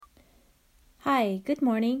Hi, good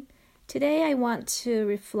morning. Today I want to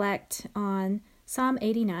reflect on Psalm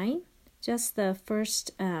 89, just the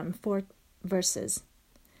first four verses.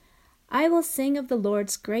 I will sing of the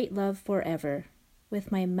Lord's great love forever.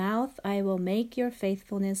 With my mouth I will make your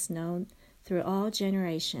faithfulness known through all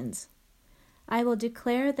generations. I will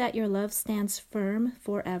declare that your love stands firm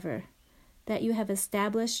forever, that you have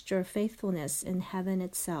established your faithfulness in heaven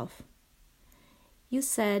itself. You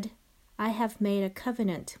said, I have made a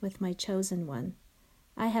covenant with my chosen one.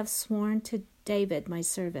 I have sworn to David, my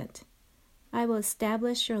servant. I will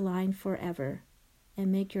establish your line forever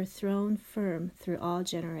and make your throne firm through all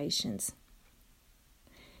generations.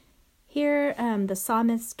 Here, the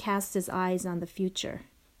psalmist casts his eyes on the future.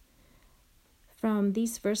 From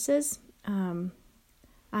these verses, I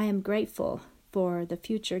am grateful for the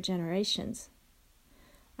future generations.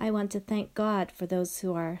 I want to thank God for those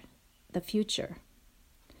who are the future.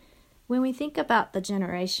 When we think about the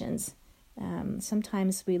generations,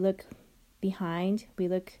 sometimes we look behind, we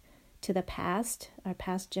look to the past, our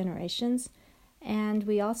past generations, and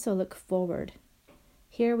we also look forward.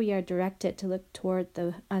 Here we are directed to look toward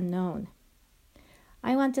the unknown.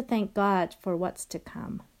 I want to thank God for what's to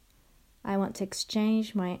come. I want to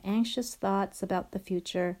exchange my anxious thoughts about the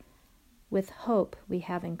future with hope we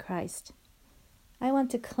have in Christ. I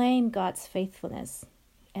want to claim God's faithfulness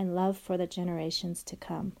and love for the generations to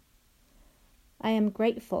come. I am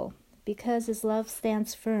grateful because His love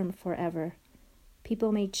stands firm forever.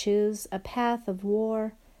 People may choose a path of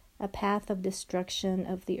war, a path of destruction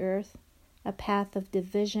of the earth, a path of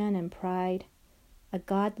division and pride, a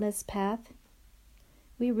godless path.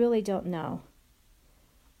 We really don't know.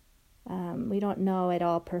 We don't know it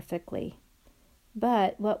all perfectly.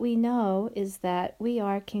 But what we know is that we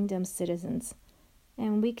are kingdom citizens,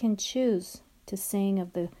 and we can choose to sing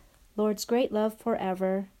of the Lord's great love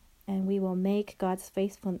forever, and we will make God's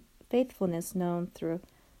faithfulness known through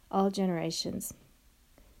all generations.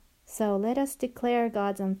 So let us declare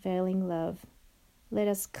God's unfailing love. Let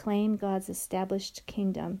us claim God's established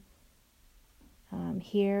kingdom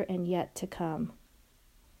here and yet to come.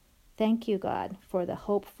 Thank you, God, for the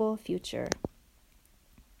hopeful future.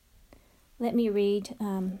 Let me read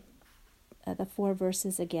the 4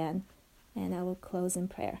 verses again, and I will close in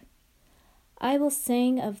prayer. I will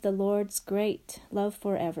sing of the Lord's great love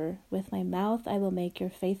forever. With my mouth I will make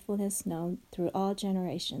your faithfulness known through all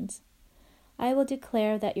generations. I will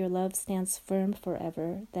declare that your love stands firm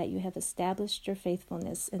forever, that you have established your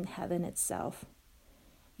faithfulness in heaven itself.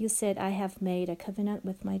 You said, I have made a covenant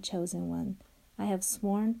with my chosen one. I have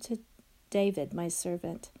sworn to David, my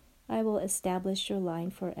servant. I will establish your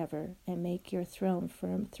line forever and make your throne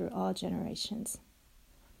firm through all generations.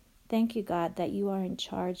 Thank you, God, that you are in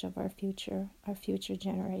charge of our future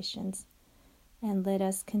generations. And let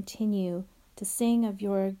us continue to sing of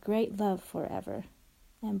your great love forever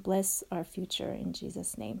and bless our future in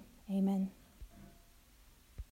Jesus' name. Amen.